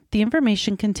The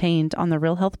information contained on the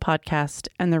Real Health Podcast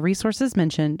and the resources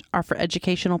mentioned are for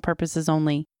educational purposes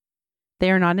only. They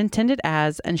are not intended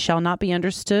as and shall not be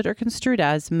understood or construed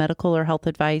as medical or health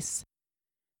advice.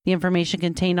 The information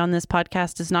contained on this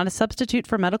podcast is not a substitute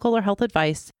for medical or health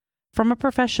advice from a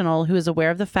professional who is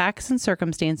aware of the facts and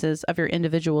circumstances of your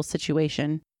individual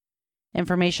situation.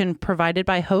 Information provided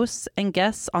by hosts and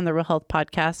guests on the Real Health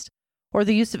Podcast or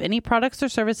the use of any products or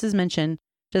services mentioned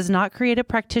does not create a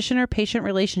practitioner-patient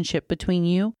relationship between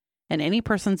you and any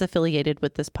persons affiliated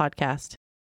with this podcast.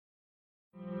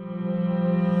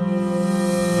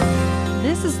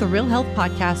 This is the Real Health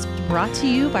Podcast brought to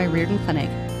you by Reardon Clinic.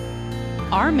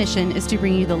 Our mission is to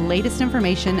bring you the latest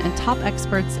information and top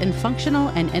experts in functional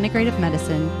and integrative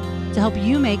medicine to help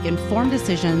you make informed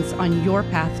decisions on your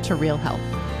path to real health.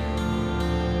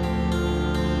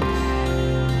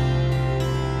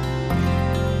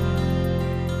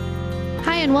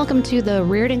 Hi, and welcome to the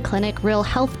Reardon Clinic Real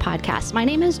Health Podcast. My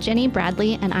name is Jenny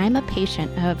Bradley, and I'm a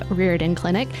patient of Reardon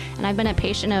Clinic, and I've been a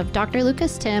patient of Dr.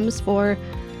 Lucas Timms for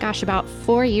about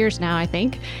 4 years now, I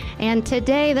think. And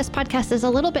today, this podcast is a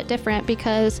little bit different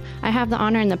because I have the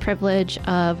honor and the privilege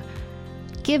of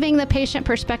giving the patient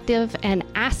perspective and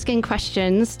asking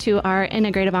questions to our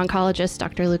integrative oncologist,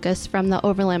 Dr. Lucas, from the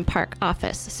Overland Park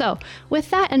office. So with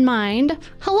that in mind,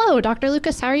 hello, Dr.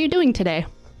 Lucas, how are you doing today?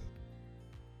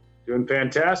 Doing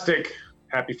fantastic.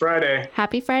 Happy Friday.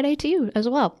 Happy Friday to you as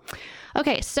well.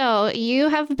 Okay, so you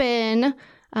have been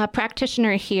a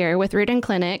practitioner here with Reardon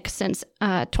Clinic since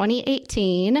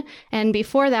 2018. And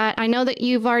before that, I know that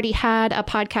you've already had a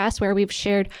podcast where we've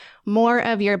shared more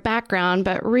of your background,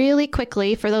 but really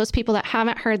quickly, for those people that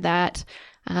haven't heard that,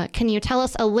 can you tell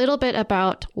us a little bit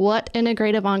about what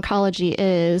integrative oncology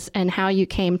is and how you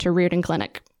came to Reardon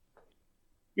Clinic?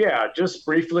 Yeah, just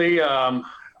briefly,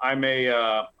 I'm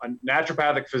a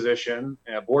naturopathic physician,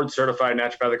 a board-certified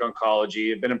naturopathic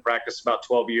oncology. I've been in practice about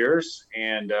 12 years,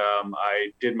 and I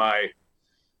did my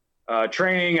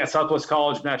training at Southwest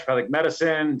College of Naturopathic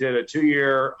Medicine, did a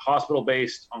 2-year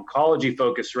hospital-based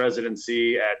oncology-focused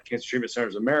residency at Cancer Treatment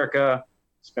Centers of America,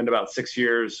 spent about 6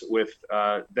 years with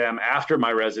them after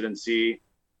my residency,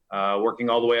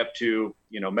 working all the way up to,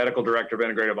 medical director of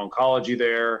integrative oncology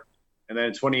there. And then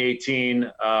in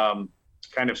 2018,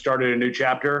 kind of started a new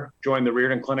chapter, joined the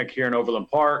Reardon Clinic here in Overland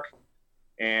Park,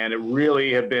 and it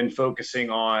really have been focusing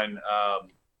on,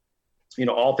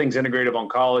 all things integrative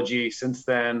oncology since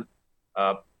then.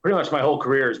 Pretty much my whole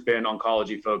career has been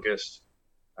oncology focused.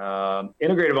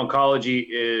 Integrative oncology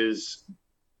is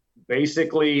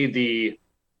basically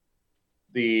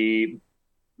the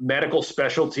medical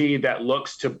specialty that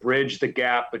looks to bridge the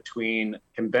gap between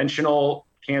conventional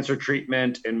cancer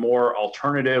treatment and more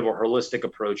alternative or holistic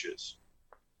approaches.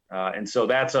 And so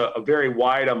that's a very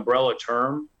wide umbrella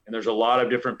term, and there's a lot of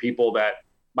different people that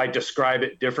might describe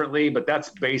it differently, but that's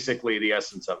basically the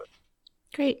essence of it.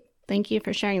 Great. Thank you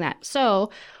for sharing that. So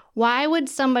why would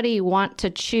somebody want to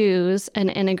choose an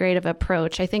integrative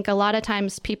approach? I think a lot of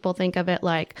times people think of it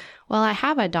like, well, I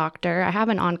have a doctor, I have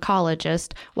an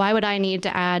oncologist. Why would I need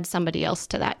to add somebody else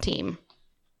to that team?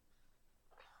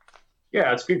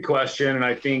 Yeah, it's a good question. And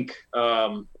I think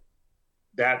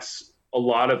that's a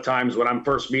lot of times when I'm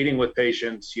first meeting with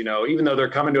patients, even though they're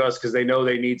coming to us because they know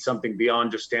they need something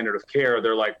beyond just standard of care,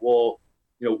 they're like, well,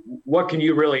 what can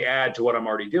you really add to what I'm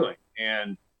already doing?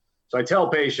 And so I tell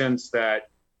patients that,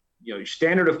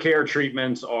 standard of care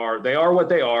treatments are what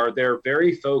they are. They're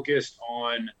very focused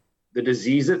on the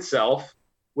disease itself,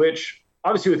 which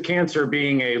obviously with cancer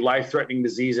being a life-threatening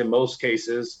disease in most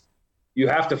cases, you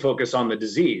have to focus on the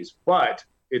disease, but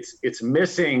it's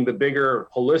missing the bigger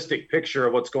holistic picture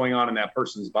of what's going on in that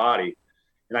person's body.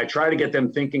 And I try to get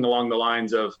them thinking along the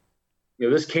lines of,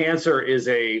 this cancer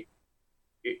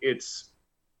it's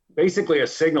basically a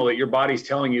signal that your body's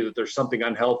telling you that there's something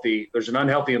unhealthy. There's an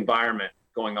unhealthy environment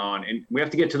going on, and we have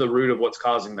to get to the root of what's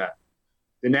causing that.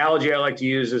 The analogy I like to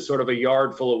use is sort of a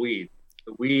yard full of weeds.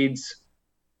 The weeds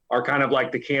are kind of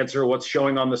like the cancer, what's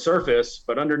showing on the surface,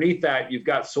 but underneath that, you've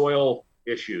got soil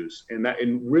issues.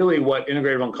 And really what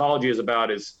integrative oncology is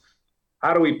about is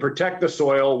how do we protect the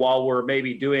soil while we're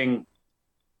maybe doing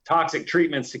toxic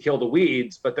treatments to kill the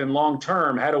weeds, but then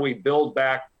long-term, how do we build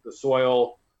back the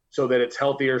soil so that it's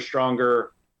healthier,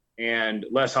 stronger, and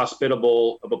less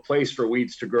hospitable of a place for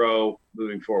weeds to grow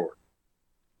moving forward?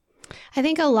 I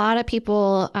think a lot of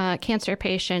people, cancer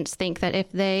patients, think that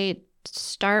if they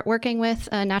start working with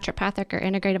a naturopathic or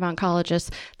integrative oncologist,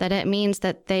 that it means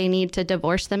that they need to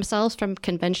divorce themselves from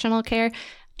conventional care.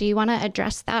 Do you want to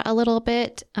address that a little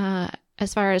bit?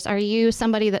 As far as, are you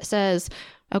somebody that says,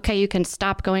 okay, you can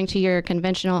stop going to your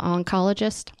conventional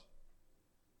oncologist?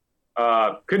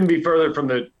 Couldn't be further from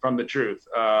the truth.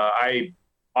 I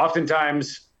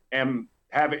oftentimes I'm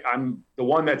the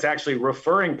one that's actually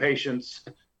referring patients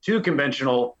to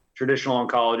conventional traditional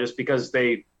oncologists because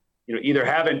they, either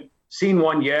haven't seen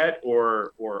one yet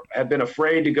or have been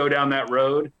afraid to go down that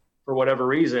road for whatever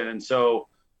reason. And so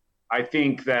I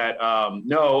think that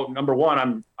no, number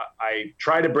one, I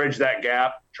try to bridge that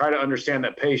gap, try to understand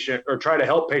that patient, or try to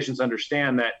help patients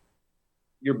understand that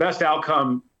your best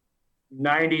outcome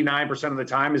 99% of the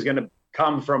time is going to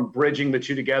come from bridging the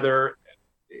two together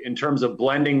in terms of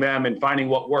blending them and finding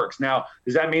what works. Now,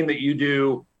 does that mean that you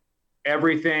do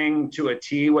everything to a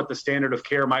T what the standard of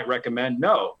care might recommend?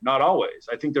 No, not always.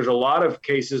 I think there's a lot of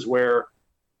cases where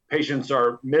patients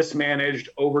are mismanaged,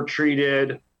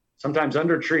 overtreated, sometimes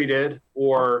undertreated,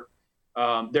 or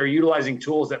they're utilizing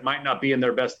tools that might not be in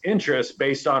their best interest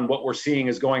based on what we're seeing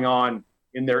is going on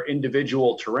in their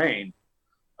individual terrain.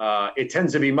 It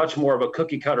tends to be much more of a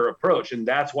cookie cutter approach. And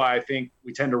that's why I think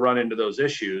we tend to run into those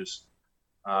issues.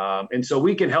 And so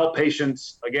we can help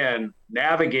patients, again,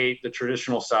 navigate the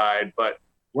traditional side, but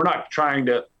we're not trying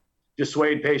to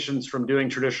dissuade patients from doing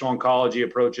traditional oncology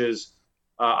approaches.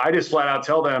 I just flat out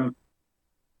tell them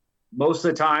most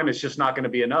of the time it's just not going to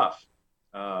be enough.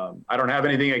 I don't have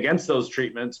anything against those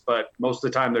treatments, but most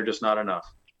of the time they're just not enough.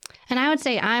 And I would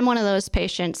say I'm one of those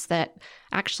patients that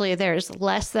actually there's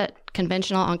less that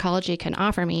conventional oncology can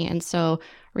offer me. And so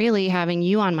really having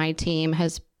you on my team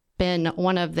has been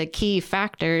one of the key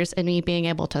factors in me being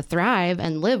able to thrive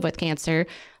and live with cancer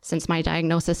since my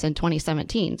diagnosis in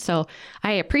 2017. So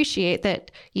I appreciate that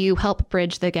you help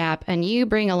bridge the gap and you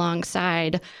bring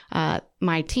alongside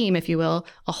my team, if you will,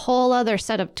 a whole other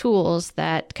set of tools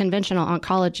that conventional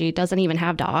oncology doesn't even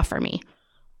have to offer me.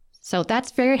 So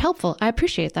that's very helpful. I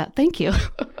appreciate that. Thank you.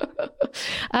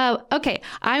 Okay,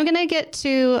 I'm going to get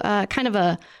to kind of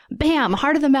a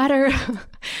heart of the matter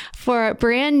for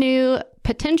brand new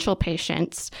potential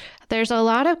patients. There's a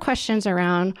lot of questions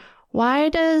around why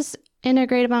does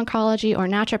integrative oncology or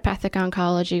naturopathic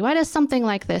oncology, why does something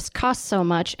like this cost so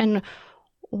much? And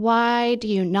why do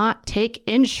you not take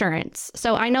insurance?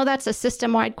 So I know that's a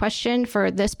system-wide question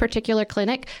for this particular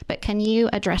clinic, but can you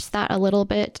address that a little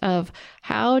bit of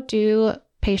how do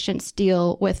patients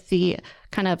deal with the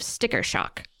kind of sticker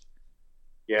shock?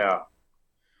 Yeah.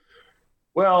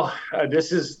 Well,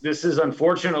 this is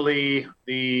unfortunately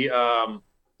the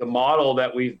model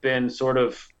that we've been sort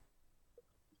of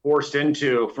forced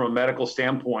into from a medical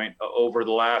standpoint over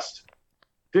the last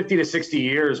 50 to 60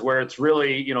 years, where it's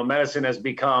really, medicine has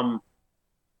become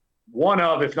one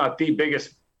of, if not the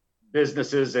biggest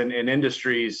businesses and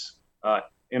industries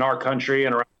in our country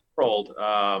and around the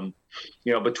world.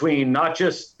 Between not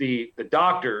just the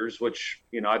doctors, which,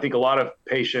 I think a lot of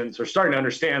patients are starting to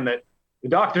understand that the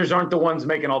doctors aren't the ones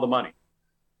making all the money.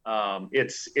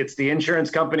 It's the insurance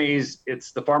companies,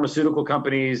 it's the pharmaceutical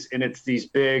companies, and it's these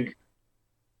big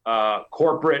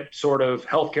corporate sort of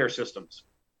healthcare systems.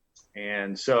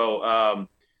 And so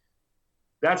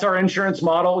that's our insurance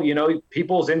model.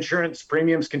 People's insurance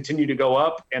premiums continue to go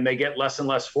up and they get less and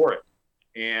less for it.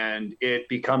 And it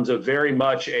becomes a very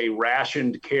much a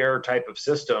rationed care type of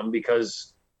system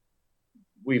because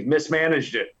we've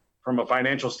mismanaged it from a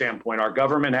financial standpoint. Our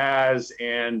government has,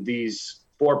 and these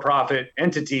for-profit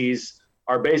entities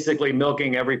are basically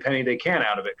milking every penny they can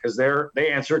out of it because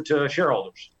they answer to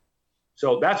shareholders.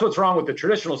 So that's what's wrong with the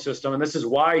traditional system. And this is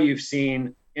why you've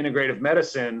seen integrative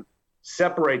medicine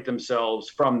separate themselves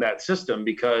from that system,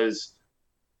 because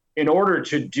in order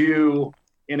to do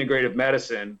integrative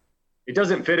medicine, it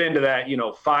doesn't fit into that,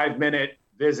 5-minute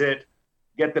visit,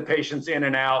 get the patients in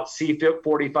and out, see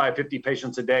 45, 50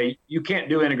 patients a day. You can't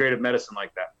do integrative medicine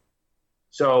like that.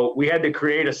 So we had to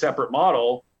create a separate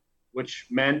model, which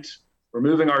meant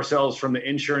removing ourselves from the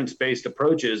insurance-based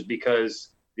approaches, because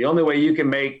the only way you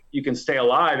can stay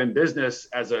alive in business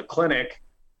as a clinic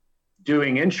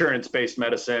doing insurance-based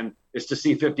medicine is to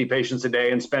see 50 patients a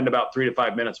day and spend about 3 to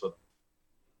 5 minutes with them.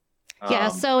 Yeah.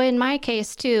 So in my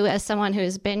case too, as someone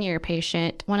who's been your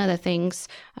patient, one of the things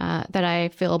that I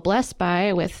feel blessed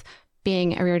by with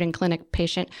being a Riordan Clinic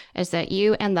patient is that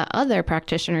you and the other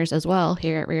practitioners as well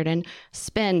here at Riordan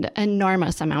spend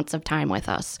enormous amounts of time with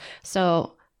us.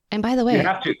 So, and by the way, you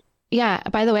have to. Yeah.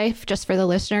 By the way, just for the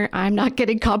listener, I'm not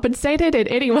getting compensated in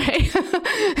any way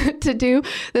to do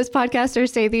this podcast or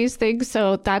say these things.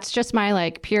 So that's just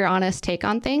my pure honest take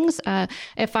on things.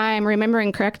 If I'm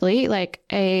remembering correctly,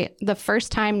 the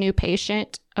first time new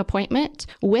patient appointment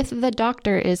with the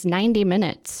doctor is 90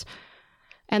 minutes.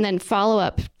 And then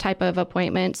follow-up type of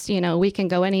appointments, we can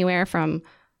go anywhere from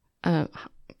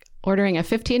ordering a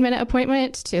 15-minute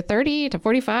appointment to 30 to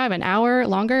 45, an hour,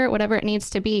 longer, whatever it needs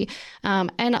to be.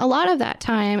 And a lot of that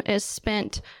time is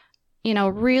spent,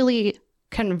 really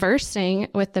conversing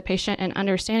with the patient and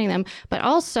understanding them, but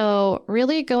also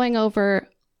really going over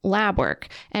lab work.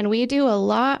 And we do a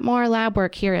lot more lab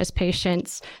work here as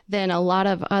patients than a lot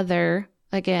of other,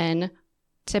 again,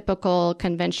 typical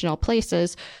conventional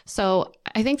places. So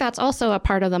I think that's also a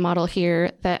part of the model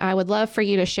here that I would love for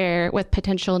you to share with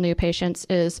potential new patients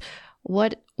is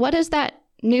what is that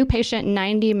new patient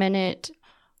 90-minute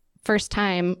first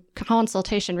time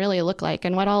consultation really look like?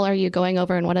 And what all are you going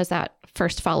over? And what is that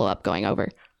first follow-up going over?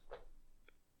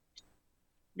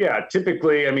 Yeah,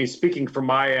 typically, speaking from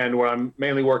my end, where I'm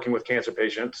mainly working with cancer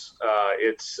patients,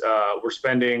 we're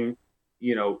spending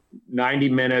 90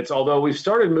 minutes, although we've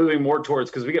started moving more towards,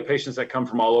 because we get patients that come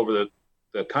from all over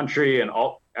the country and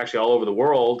all over the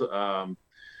world.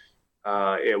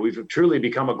 We've truly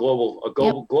become a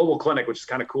global clinic, which is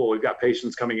kind of cool. We've got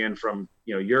patients coming in from,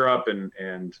 Europe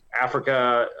and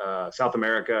Africa, South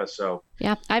America. So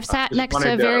yeah, I've sat next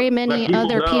to very many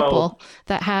other people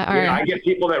that are. I get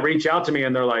people that reach out to me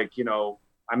and they're like,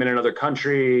 I'm in another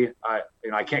country.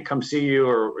 I can't come see you,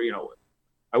 or,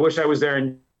 I wish I was there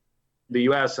in the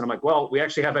US. And I'm like, well, we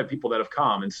actually have had people that have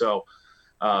come. And so,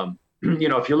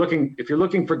 if you're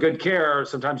looking for good care,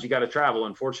 sometimes you got to travel,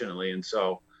 unfortunately. And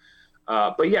so,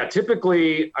 but yeah,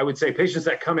 typically I would say patients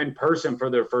that come in person for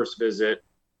their first visit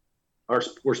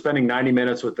we're spending 90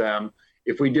 minutes with them.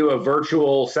 If we do a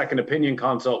virtual second opinion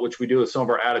consult, which we do with some of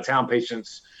our out of town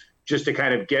patients, just to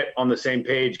kind of get on the same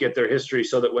page, get their history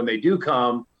so that when they do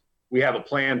come, we have a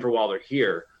plan for while they're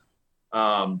here.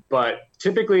 But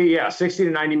typically, 60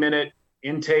 to 90 minute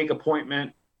intake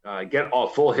appointment, get a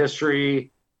full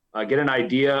history, get an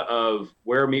idea of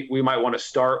where we might want to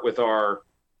start with our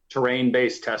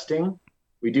terrain-based testing.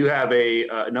 We do have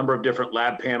a number of different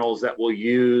lab panels that we'll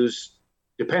use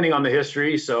depending on the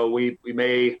history. So we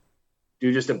may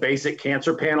do just a basic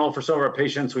cancer panel for some of our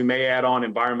patients. We may add on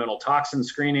environmental toxin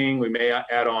screening. We may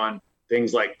add on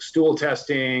things like stool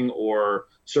testing or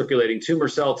circulating tumor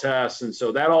cell tests. And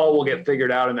so that all will get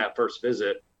figured out in that first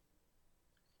visit.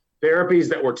 Therapies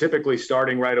that we're typically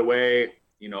starting right away,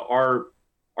 are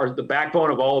the backbone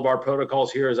of all of our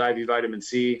protocols here is IV vitamin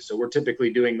C. So we're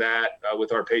typically doing that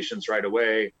with our patients right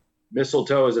away.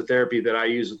 Mistletoe is a therapy that I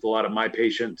use with a lot of my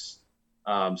patients.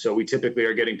 So we typically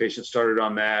are getting patients started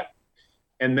on that.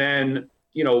 And then,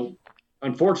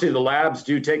 unfortunately, the labs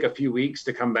do take a few weeks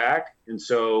to come back. And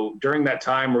so during that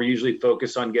time, we're usually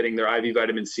focused on getting their IV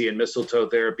vitamin C and mistletoe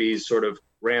therapies sort of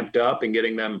ramped up and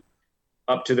getting them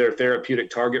up to their therapeutic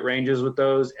target ranges with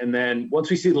those. And then once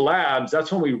we see the labs,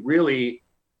 that's when we really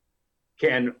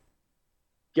can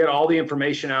get all the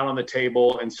information out on the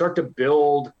table and start to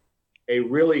build a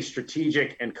really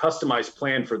strategic and customized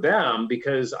plan for them.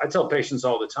 Because I tell patients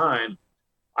all the time,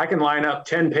 I can line up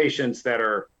 10 patients that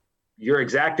are your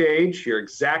exact age, your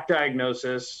exact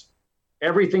diagnosis,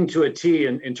 everything to a T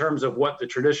in terms of what the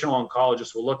traditional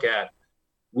oncologist will look at.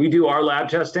 We do our lab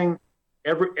testing.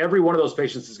 Every one of those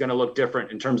patients is going to look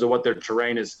different in terms of what their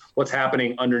terrain is, what's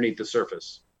happening underneath the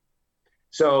surface.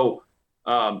 So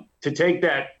to take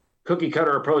that cookie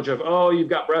cutter approach of, you've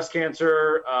got breast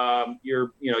cancer,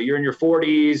 you're in your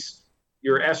 40s,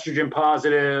 you're estrogen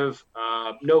positive,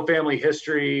 no family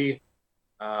history,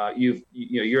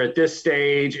 you're at this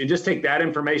stage, and just take that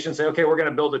information and say, okay, we're going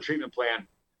to build a treatment plan.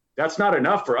 That's not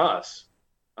enough for us.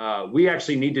 We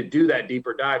actually need to do that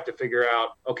deeper dive to figure out,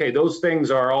 okay, those things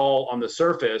are all on the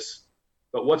surface,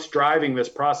 but what's driving this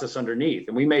process underneath?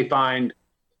 And we may find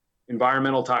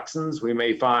environmental toxins, we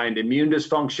may find immune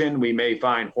dysfunction, we may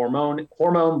find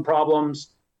hormone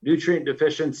problems, nutrient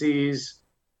deficiencies,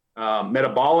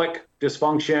 metabolic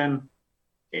dysfunction,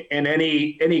 and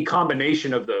any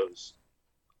combination of those.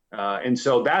 And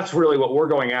so that's really what we're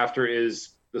going after,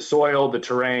 is the soil, the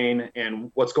terrain, and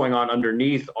what's going on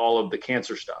underneath all of the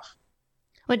cancer stuff.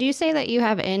 Would you say that you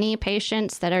have any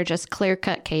patients that are just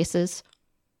clear-cut cases?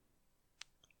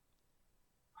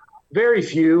 Very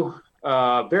few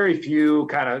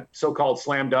kind of so-called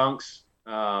slam dunks.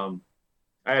 I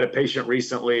had a patient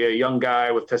recently, a young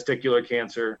guy with testicular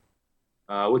cancer,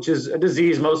 which is a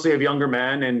disease mostly of younger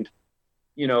men. And,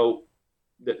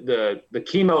 the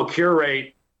chemo cure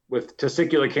rate with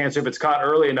testicular cancer, if it's caught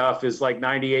early enough, is like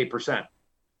 98%.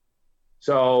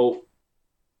 So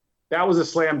that was a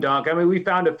slam dunk. I mean, we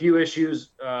found a few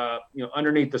issues,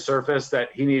 underneath the surface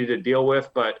that he needed to deal with,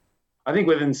 but I think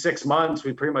within 6 months,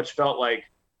 we pretty much felt like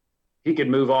he could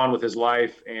move on with his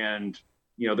life. And,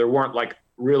 there weren't like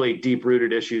really deep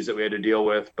rooted issues that we had to deal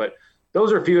with, but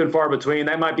those are few and far between.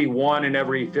 That might be 1 in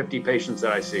every 50 patients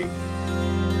that I see.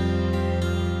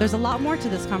 There's a lot more to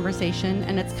this conversation,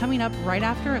 and it's coming up right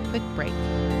after a quick break.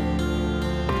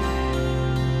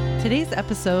 Today's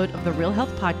episode of the Real Health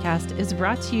Podcast is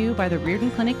brought to you by the Reardon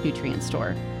Clinic Nutrient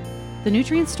Store. The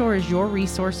Nutrient Store is your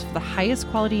resource for the highest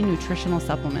quality nutritional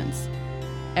supplements.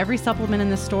 Every supplement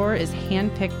in the store is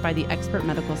handpicked by the expert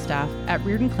medical staff at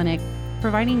Reardon Clinic,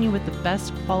 providing you with the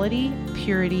best quality,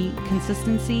 purity,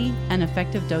 consistency, and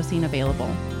effective dosing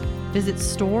available. Visit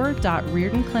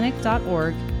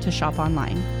store.reardonclinic.org to shop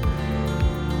online.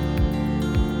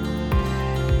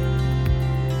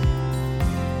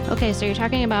 Okay, so you're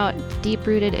talking about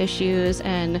deep-rooted issues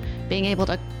and being able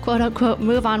to quote-unquote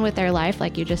move on with their life,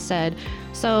 like you just said.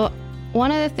 So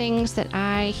one of the things that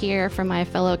I hear from my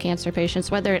fellow cancer patients,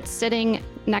 whether it's sitting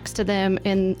next to them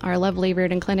in our lovely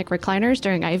Reardon Clinic recliners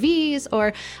during IVs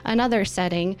or another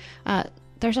setting,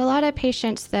 there's a lot of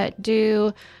patients that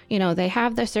do, they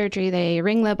have the surgery, they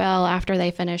ring the bell after they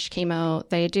finish chemo,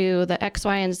 they do the X,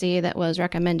 Y, and Z that was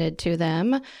recommended to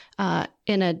them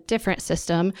in a different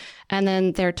system, and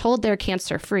then they're told they're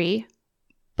cancer-free.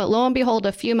 But lo and behold,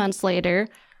 a few months later,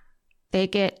 they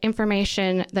get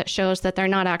information that shows that they're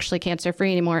not actually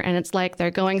cancer-free anymore. And it's like they're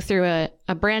going through a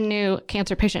brand new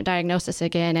cancer patient diagnosis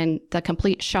again and the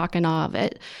complete shock and awe of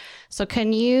it. So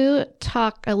can you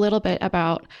talk a little bit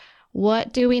about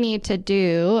what do we need to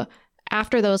do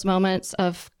after those moments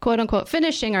of quote unquote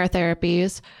finishing our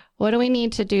therapies? What do we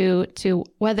need to do to,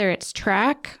 whether it's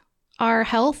track our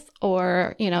health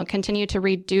or, continue to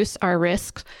reduce our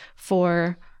risk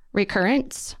for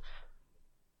recurrence?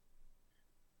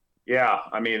 Yeah,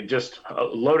 just a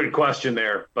loaded question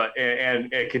there, but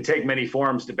and it can take many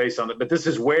forms to base on it. But this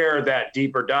is where that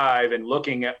deeper dive and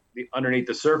looking at underneath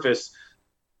the surface,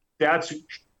 that's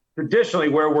traditionally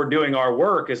where we're doing our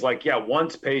work is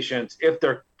once patients, if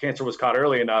their cancer was caught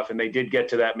early enough and they did get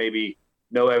to that maybe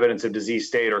no evidence of disease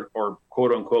state or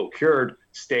quote unquote cured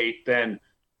state, then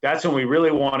that's when we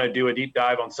really want to do a deep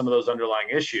dive on some of those underlying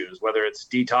issues, whether it's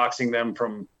detoxing them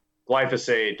from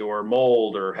glyphosate or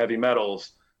mold or heavy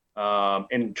metals,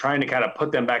 and trying to kind of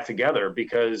put them back together.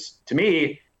 Because to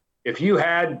me, if you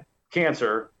had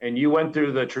cancer and you went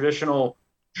through the traditional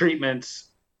treatments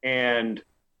and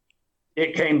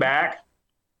it came back,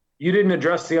 you didn't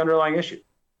address the underlying issue.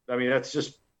 That's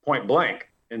just point blank.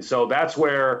 And so that's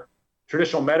where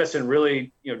traditional medicine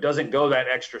really, doesn't go that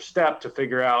extra step to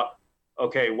figure out,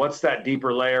 okay, what's that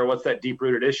deeper layer? What's that deep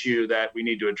rooted issue that we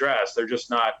need to address? They're just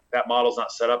not, that model's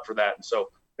not set up for that. And so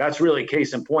that's really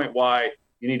case in point why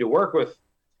you need to work with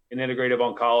an integrative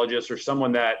oncologist or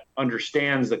someone that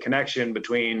understands the connection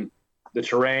between the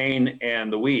terrain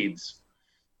and the weeds.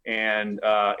 And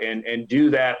do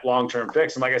that long-term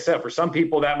fix. And like I said, for some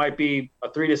people that might be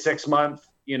a 3 to 6 month,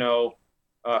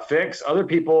 fix. Other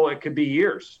people, it could be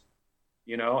years.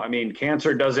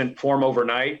 Cancer doesn't form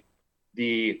overnight.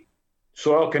 The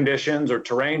soil conditions or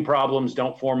terrain problems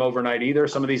don't form overnight either.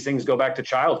 Some of these things go back to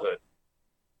childhood.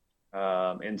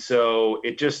 And so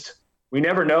we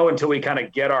never know until we kind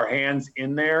of get our hands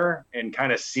in there and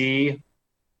kind of see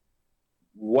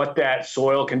what that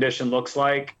soil condition looks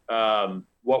like,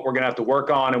 what we're going to have to work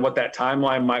on and what that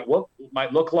timeline might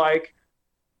look like.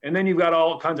 And then you've got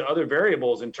all kinds of other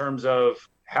variables in terms of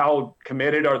how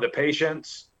committed are the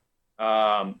patients?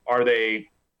 Are they,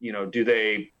 do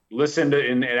they listen to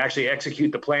and actually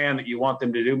execute the plan that you want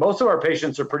them to do? Most of our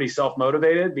patients are pretty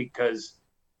self-motivated because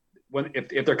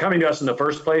if they're coming to us in the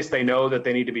first place, they know that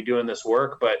they need to be doing this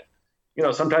work. But,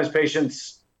 sometimes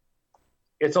patients,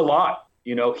 it's a lot,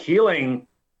 healing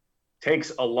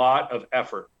takes a lot of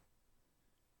effort.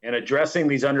 And addressing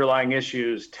these underlying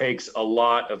issues takes a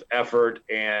lot of effort,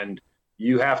 and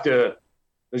there's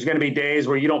going to be days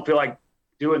where you don't feel like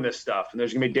doing this stuff. And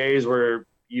there's going to be days where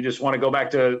you just want to go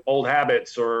back to old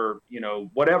habits or,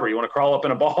 whatever. You want to crawl up in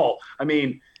a ball.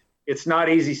 It's not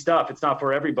easy stuff. It's not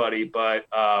for everybody. But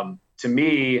to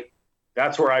me,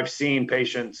 that's where I've seen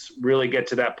patients really get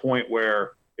to that point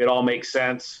where it all makes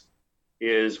sense,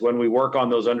 is when we work on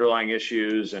those underlying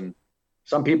issues. And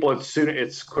some people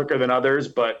it's quicker than others,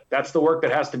 but that's the work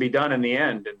that has to be done in the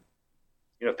end. And,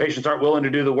 if patients aren't willing to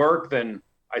do the work, then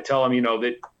I tell them,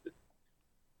 that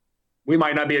we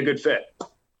might not be a good fit.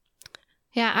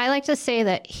 Yeah, I like to say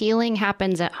that healing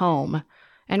happens at home.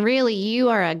 And really, you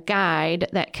are a guide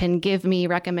that can give me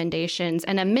recommendations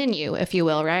and a menu, if you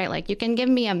will, right? Like you can give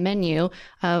me a menu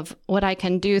of what I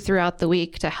can do throughout the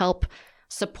week to help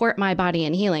support my body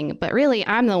in healing. But really,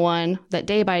 I'm the one that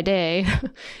day by day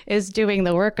is doing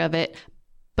the work of it.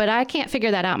 But I can't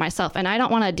figure that out myself, and I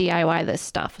don't want to DIY this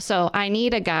stuff. So I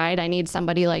need a guide. I need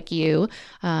somebody like you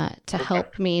to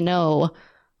help me know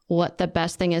what the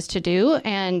best thing is to do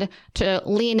and to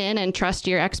lean in and trust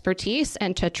your expertise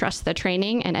and to trust the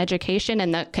training and education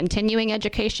and the continuing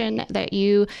education that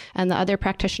you and the other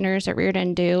practitioners at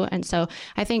Riordan do. And so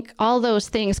I think all those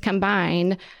things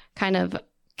combined kind of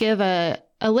give a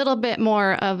little bit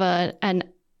more of an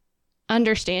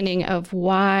understanding of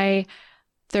why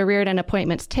the Riordan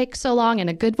appointments take so long in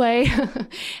a good way.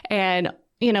 And,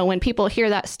 when people hear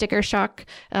that sticker shock,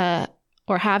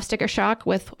 or have sticker shock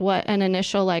with what an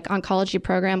initial oncology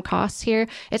program costs here,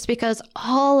 it's because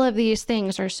all of these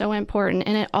things are so important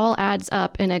and it all adds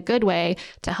up in a good way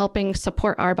to helping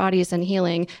support our bodies and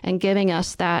healing and giving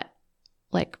us that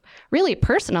really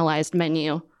personalized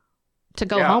menu to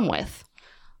go home with.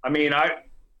 I mean,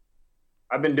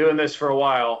 I've been doing this for a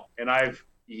while and I've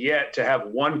yet to have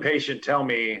one patient tell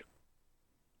me,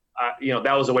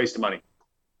 that was a waste of money.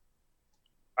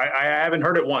 I haven't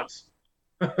heard it once.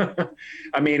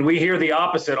 I mean, we hear the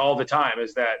opposite all the time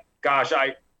is that, gosh,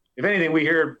 if anything, we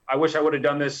hear, I wish I would have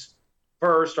done this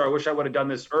first, or I wish I would have done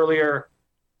this earlier.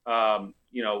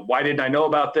 Why didn't I know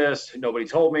about this? Nobody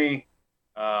told me.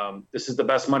 This is the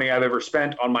best money I've ever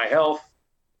spent on my health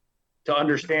to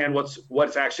understand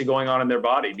what's actually going on in their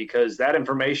body, because that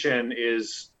information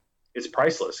is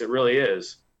priceless. It really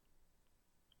is.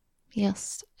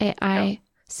 Yes. I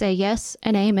say yes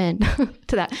and amen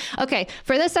to that. Okay.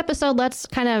 For this episode, let's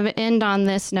kind of end on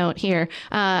this note here.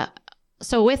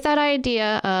 So with that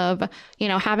idea of,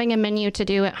 having a menu to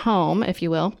do at home, if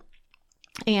you will,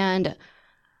 and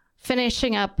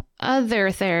finishing up other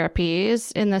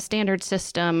therapies in the standard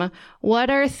system, what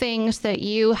are things that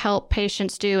you help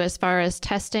patients do as far as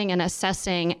testing and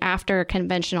assessing after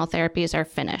conventional therapies are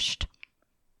finished?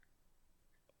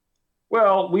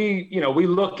 Well, we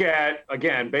look at,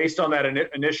 again, based on that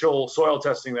initial soil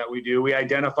testing that we do, we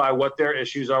identify what their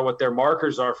issues are, what their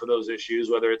markers are for those issues,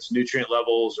 whether it's nutrient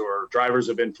levels or drivers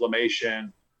of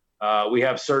inflammation. We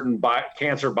have certain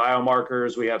cancer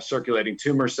biomarkers. We have circulating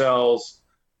tumor cells.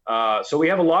 So we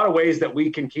have a lot of ways that we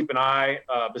can keep an eye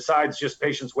besides just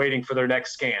patients waiting for their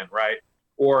next scan, right?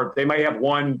 Or they may have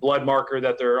one blood marker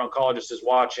that their oncologist is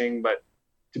watching, but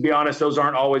to be honest, those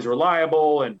aren't always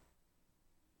reliable. And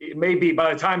it may be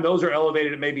by the time those are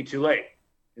elevated, it may be too late.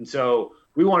 And so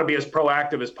we want to be as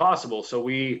proactive as possible. So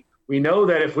we know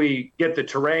that if we get the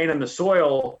terrain and the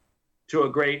soil to a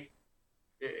great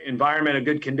environment, a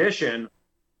good condition,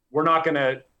 we're not going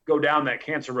to go down that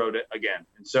cancer road again.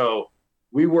 And so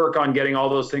we work on getting all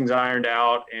those things ironed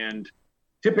out. And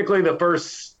typically the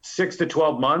first 6 to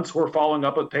 12 months, we're following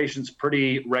up with patients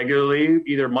pretty regularly,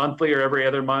 either monthly or every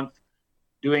other month,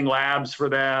 doing labs for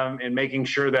them and making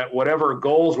sure that whatever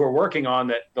goals we're working on,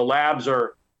 that the labs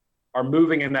are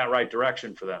moving in that right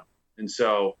direction for them. And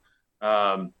so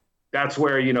that's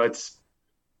where,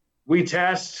 we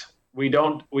test, we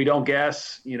don't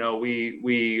guess,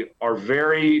 we are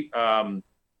very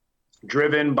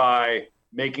driven by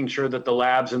making sure that the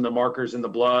labs and the markers in the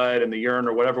blood and the urine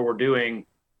or whatever we're doing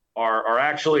are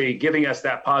actually giving us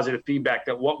that positive feedback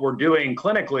that what we're doing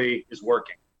clinically is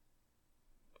working.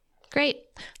 Great.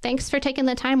 Thanks for taking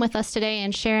the time with us today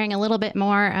and sharing a little bit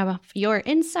more of your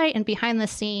insight and behind the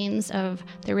scenes of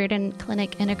the Riordan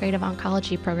Clinic Integrative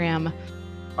Oncology Program.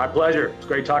 My pleasure. It's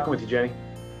great talking with you, Jenny.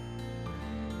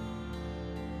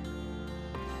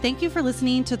 Thank you for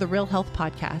listening to the Real Health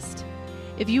Podcast.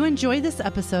 If you enjoyed this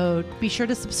episode, be sure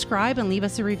to subscribe and leave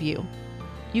us a review.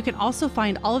 You can also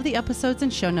find all of the episodes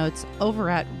and show notes over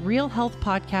at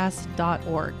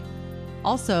realhealthpodcast.org.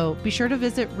 Also, be sure to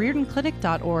visit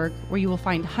riordanclinic.org, where you will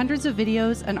find hundreds of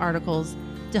videos and articles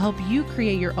to help you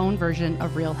create your own version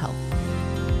of real health.